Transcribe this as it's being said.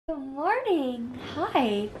Good morning.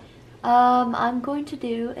 Hi. I'm going to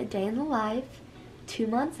do a day in the life 2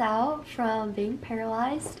 months out from being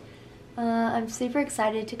paralyzed. I'm super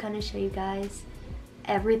excited to kind of show you guys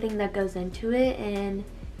everything that goes into it, and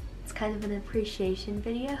it's kind of an appreciation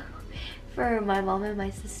video for my mom and my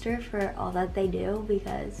sister for all that they do,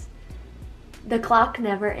 because the clock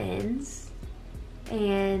never ends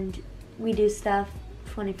and we do stuff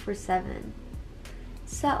 24/7.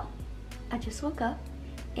 So I just woke up,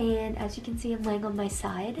 and as you can see, I'm laying on my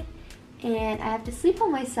side, and I have to sleep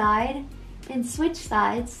on my side and switch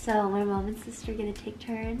sides. So my mom and sister are gonna take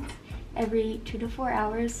turns every 2 to 4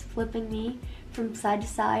 hours flipping me from side to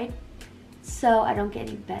side, so I don't get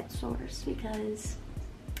any bed sores, because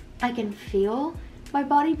I can feel my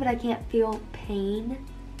body, but I can't feel pain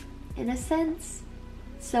in a sense.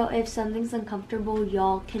 So if something's uncomfortable,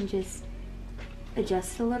 y'all can just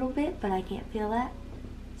adjust a little bit, but I can't feel that.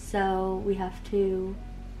 So we have to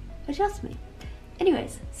adjust me.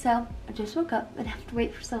 Anyways, so I just woke up and have to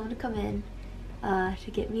wait for someone to come in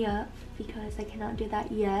to get me up, because I cannot do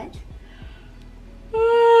that yet.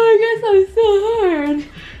 I guess I'm so hard.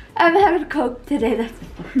 I'm having a Coke today, that's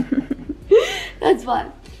fun. That's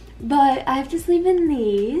fun. But I have to sleep in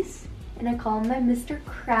these, and I call them my Mr.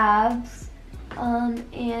 Krabs.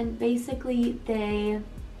 And basically they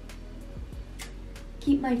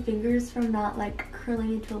keep my fingers from not like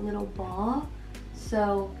curling into a little ball.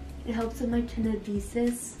 So it helps with my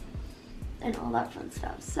tenodesis and all that fun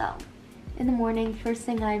stuff. So in the morning, first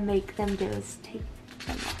thing I make them do is take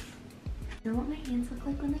them off. You know what my hands look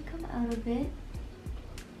like when they come out of it?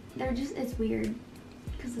 They're just, it's weird,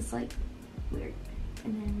 because it's like weird.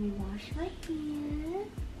 And then we wash my hands.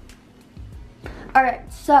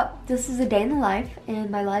 Alright, so this is a day in the life, and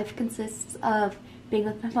my life consists of being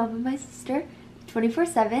with my mom and my sister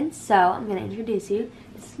 24/7. So I'm going to introduce you.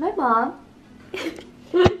 This is my mom.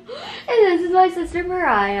 And this is my sister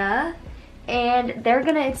Mariah. And they're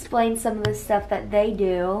going to explain some of the stuff that they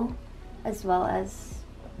do, as well as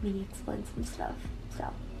me explain some stuff.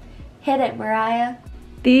 So hit it, Mariah.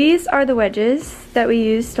 These are the wedges that we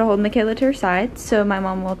use to hold Michaela to her side. So my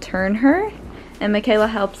mom will turn her, and Michaela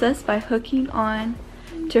helps us by hooking on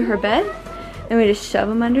to her bed, and we just shove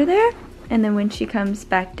them under there, and then when she comes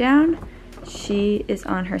back down, she is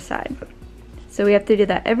on her side. So we have to do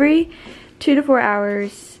that every 2 to 4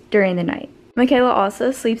 hours during the night. Michaela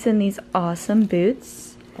also sleeps in these awesome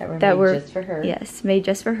boots that were made just for her. Yes, made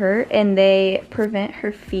just for her, and they prevent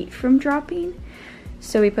her feet from dropping.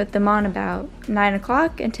 So we put them on about 9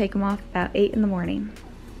 o'clock and take them off about 8 in the morning.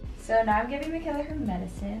 So now I'm giving Michaela her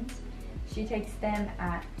medicines. She takes them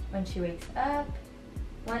at when she wakes up,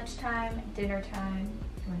 lunchtime, dinner time,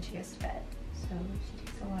 and when she goes to bed. So she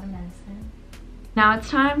takes a lot of medicine. Now it's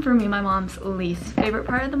time for me and my mom's least favorite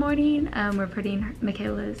part of the morning. We're putting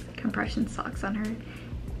Michaela's compression socks on her,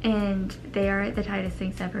 and they are the tightest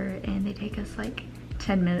things ever, and they take us like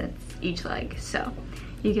 10 minutes each leg. So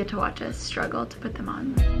you get to watch us struggle to put them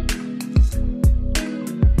on.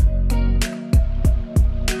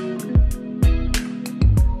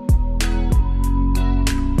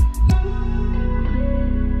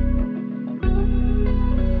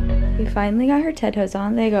 We finally got her Ted toes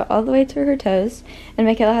on. They go all the way to her toes, and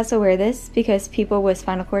Michaela has to wear this because people with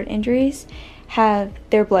spinal cord injuries have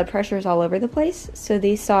their blood pressures all over the place. So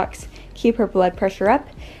these socks keep her blood pressure up,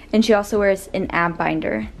 and she also wears an ab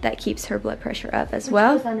binder that keeps her blood pressure up as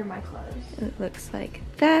well. Which goes under my clothes. It looks like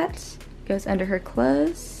that. Goes under her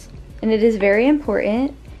clothes. And it is very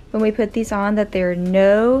important when we put these on that there are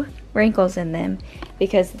no wrinkles in them,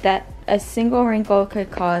 because a single wrinkle could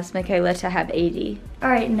cause Michaela to have AD.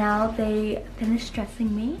 Alright, now they finished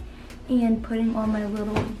dressing me and putting all my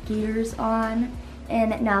little gears on,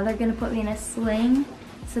 and now they're going to put me in a sling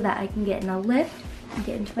so that I can get in a lift and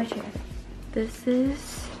get into my chair. This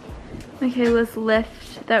is Michaela's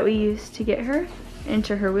lift that we use to get her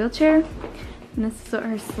into her wheelchair, and this is what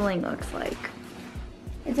her sling looks like.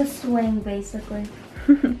 It's a swing, basically.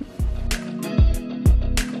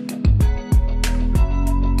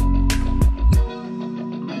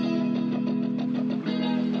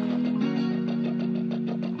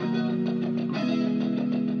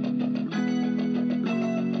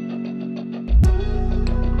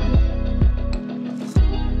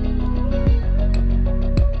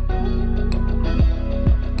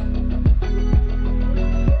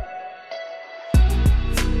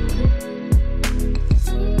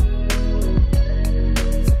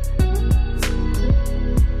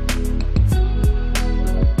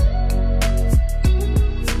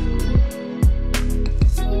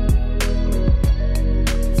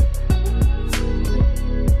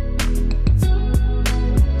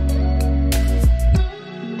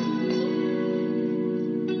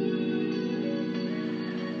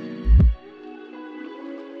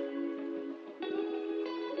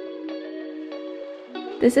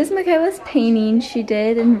 This is Michaela's painting she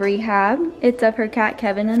did in rehab. It's of her cat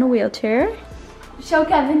Kevin in a wheelchair. Show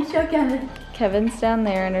Kevin, show Kevin. Kevin's down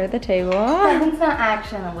there under the table. Kevin's not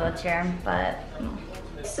actually in a wheelchair, but...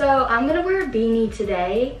 So I'm gonna wear a beanie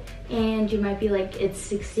today, and you might be like, it's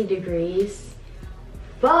 60 degrees.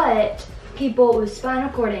 But people with spinal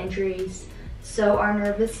cord injuries, so our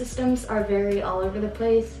nervous systems are very all over the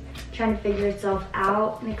place, trying to figure itself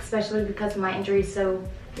out, and especially because my injury is so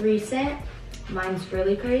recent. Mine's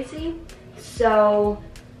really crazy. So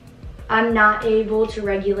I'm not able to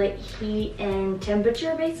regulate heat and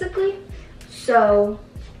temperature basically. So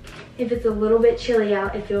if it's a little bit chilly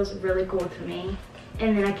out, it feels really cold to me.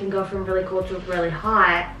 And then I can go from really cold to really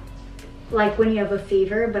hot. Like when you have a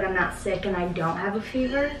fever, but I'm not sick and I don't have a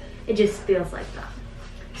fever, it just feels like that.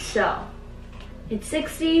 So it's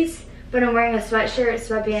 60s, but I'm wearing a sweatshirt,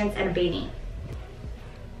 sweatpants, and a beanie.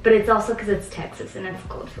 But it's also because it's Texas and it's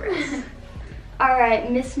cold for us. All right,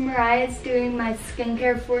 Miss Mariah's doing my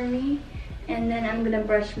skincare for me, and then I'm gonna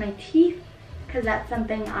brush my teeth because that's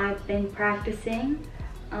something I've been practicing.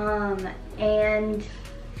 And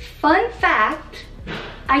fun fact,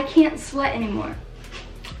 I can't sweat anymore.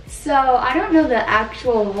 So I don't know the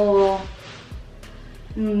actual whole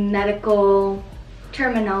medical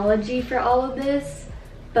terminology for all of this,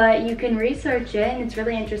 but you can research it and it's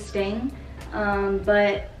really interesting.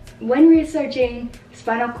 But when researching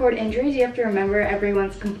spinal cord injuries, you have to remember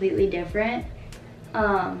everyone's completely different.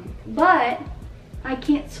 But I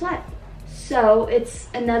can't sweat. So it's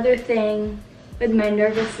another thing with my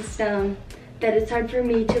nervous system that it's hard for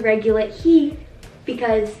me to regulate heat,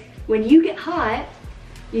 because when you get hot,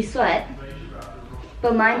 you sweat,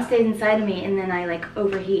 but mine stays inside of me and then I like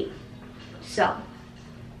overheat. So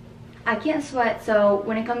I can't sweat, so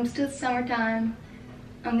when it comes to the summertime,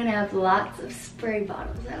 I'm gonna have lots of spray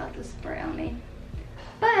bottles I have to spray on me.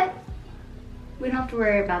 But we don't have to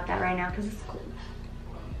worry about that right now because it's cold.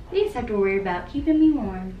 We just have to worry about keeping me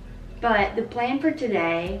warm. But the plan for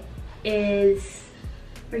today is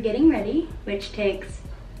we're getting ready, which takes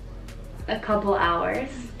a couple hours.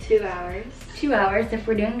 2 hours. 2 hours if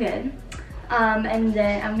we're doing good. And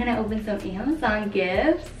then I'm gonna open some Amazon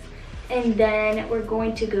gifts. And then we're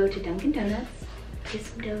going to go to Dunkin' Donuts, get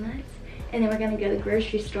some donuts. And then we're gonna go to the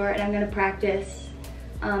grocery store and I'm gonna practice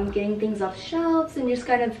getting things off shelves and just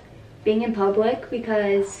kind of being in public,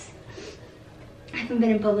 because I haven't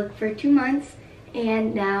been in public for 2 months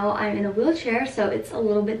and now I'm in a wheelchair, so it's a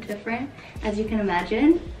little bit different, as you can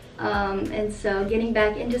imagine. And so getting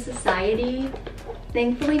back into society,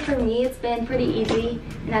 thankfully for me, it's been pretty easy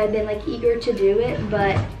and I've been like eager to do it,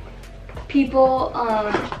 but people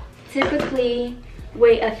typically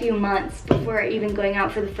wait a few months before even going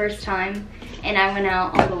out for the first time, and I went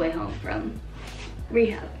out all the way home from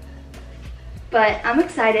rehab. But I'm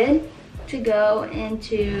excited to go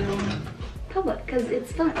into public because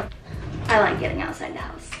it's fun. I like getting outside the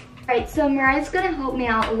house. All right, so Mariah's gonna help me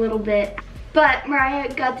out a little bit, but Mariah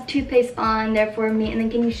got the toothpaste on there for me, and then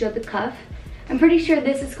can you show the cuff? I'm pretty sure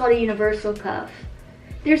this is called a universal cuff.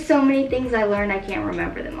 There's so many things I learned, I can't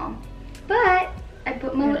remember them all. But I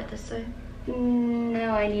put my lip this way.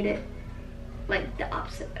 No, I need it like the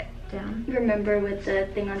opposite way. Down. Remember, with the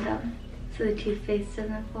thing on top, so the toothpaste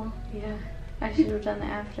doesn't fall. Yeah, I should have done that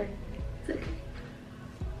after. It's okay.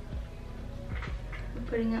 I'm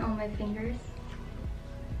putting it on my fingers.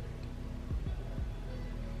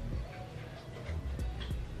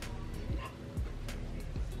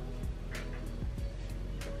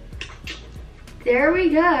 There we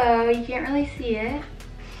go. You can't really see it.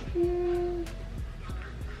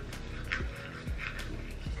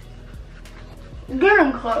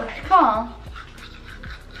 Getting close, come on.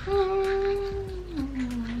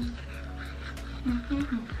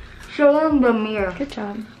 Show them the mirror. Good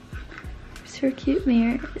job. It's her cute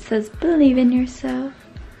mirror. It says, believe in yourself.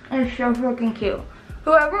 It's so freaking cute.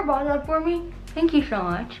 Whoever bought that for me, thank you so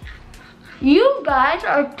much. You guys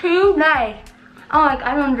are too nice.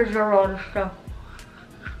 I don't deserve all this stuff.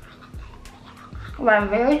 But I'm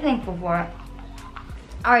very thankful for it.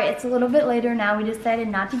 Alright, it's a little bit later now. We decided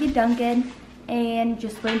not to get Dunkin' and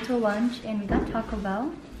just wait until lunch, and we got Taco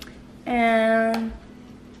Bell. And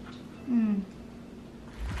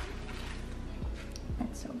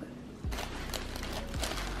that's so good.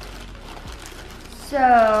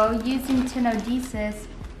 So using tenodesis,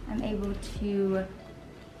 I'm able to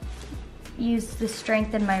use the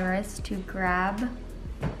strength in my wrist to grab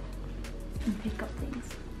and pick up things.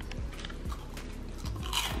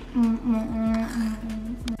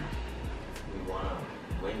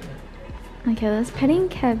 Michaela's petting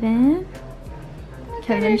Kevin.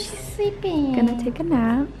 Kevin's sleeping. Gonna take a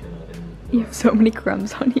nap. You have so many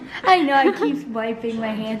crumbs on you. I know, I keep wiping my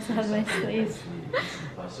hands on my sleeves.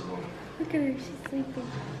 Look at her, she's sleeping.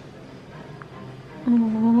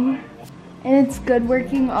 Aww. And it's good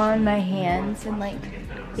working on my hands and like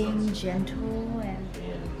being gentle and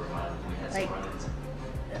like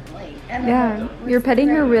I don't know, You're what's petting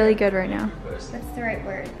the her right really word? good right now. That's the right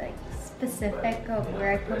word, like specific of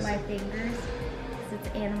where I put my fingers. Cause it's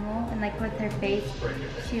animal and like with her face,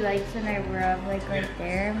 she likes when I rub like right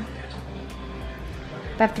there.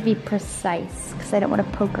 I have to be precise because I don't want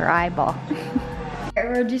to poke her eyeball.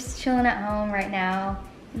 We're just chilling at home right now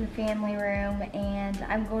in the family room and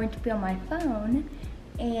I'm going to be on my phone,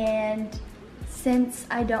 and since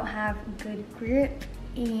I don't have good grip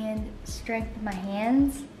and strength in my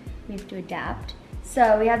hands, we have to adapt.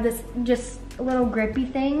 So we have this just a little grippy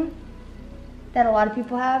thing that a lot of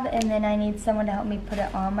people have, and then I need someone to help me put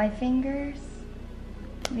it on my fingers.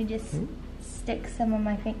 Let me just stick some of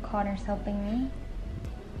my fingers. Connor's helping me.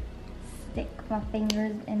 Stick my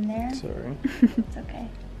fingers in there. Sorry. It's okay.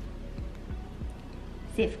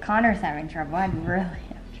 See, if Connor's having trouble, I'd really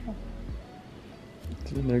have trouble.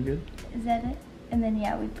 They're good. Is that it? And then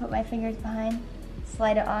yeah, we put my fingers behind,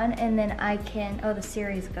 slide it on, and then I can, oh, the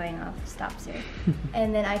Siri's going off. Stop, Siri.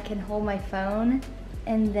 And then I can hold my phone,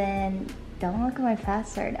 and then, don't look at my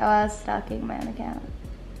password. Oh, I was stalking my own account.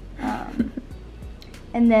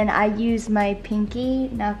 And then I use my pinky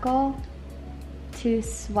knuckle to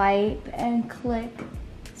swipe and click.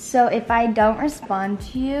 So if I don't respond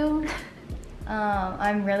to you,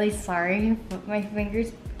 I'm really sorry, but my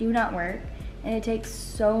fingers do not work. And it takes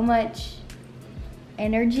so much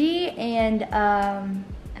energy and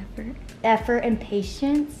effort and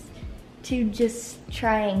patience to just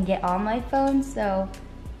try and get on my phone. So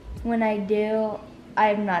when I do,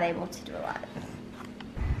 I'm not able to do a lot.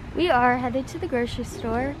 We are headed to the grocery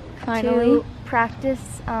store Finally. to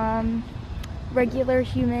practice regular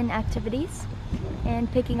human activities and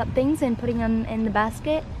picking up things and putting them in the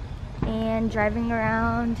basket and driving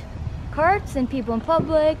around carts and people in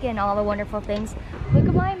public and all the wonderful things. Look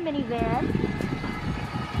at my minivan.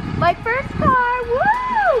 My first car,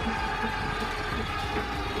 woo!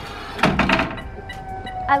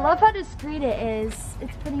 I love how discreet it is.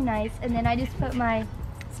 It's pretty nice. And then I just put my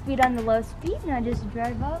speed on the low speed and I just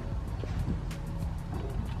drive up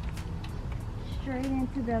straight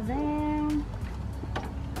into the van.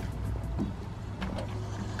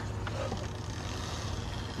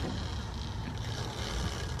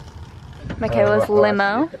 Michaela's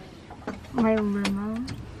limo. My limo.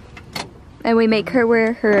 And we make her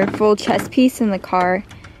wear her full chest piece in the car,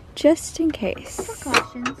 just in case.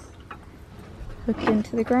 Precautions. Hook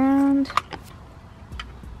into the ground.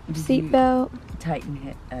 Seatbelt.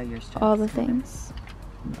 Tighten your straps. All the things.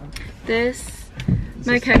 This,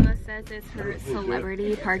 Michaela says, is her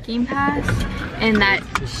celebrity parking pass, and that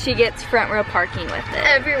She gets front row parking with it.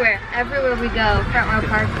 Everywhere we go, front row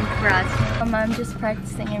parking for us. I'm just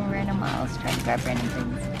practicing in random miles, trying to grab random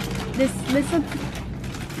things. This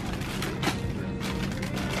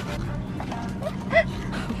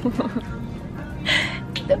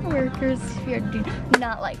the workers here do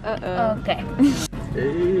not like. Uh-oh. Okay.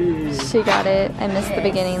 Hey. She got it. I missed the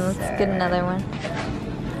beginning. Let's get another one.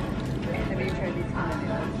 Have you tried these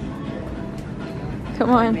Come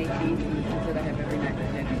on. make these that I have every night for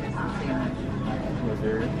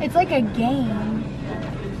dinner? It's like a game.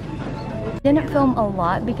 Didn't film a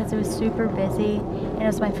lot because it was super busy and it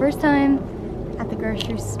was my first time at the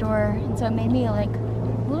grocery store, and so it made me like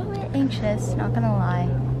a little bit anxious, not gonna lie.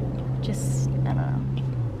 Just, I don't know.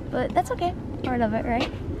 But that's okay. Part of it, right?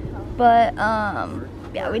 But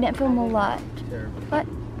yeah, we didn't film a lot. But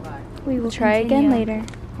we will Try again continue. later.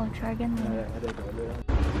 We'll try again later.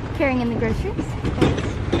 Carrying in the groceries.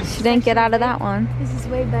 She didn't get out of that one. This is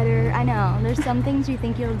way better. I know. There's some things you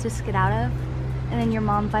think you'll just get out of, and then your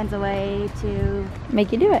mom finds a way to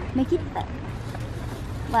Make you do it. make you do it.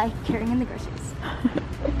 Like carrying in the groceries.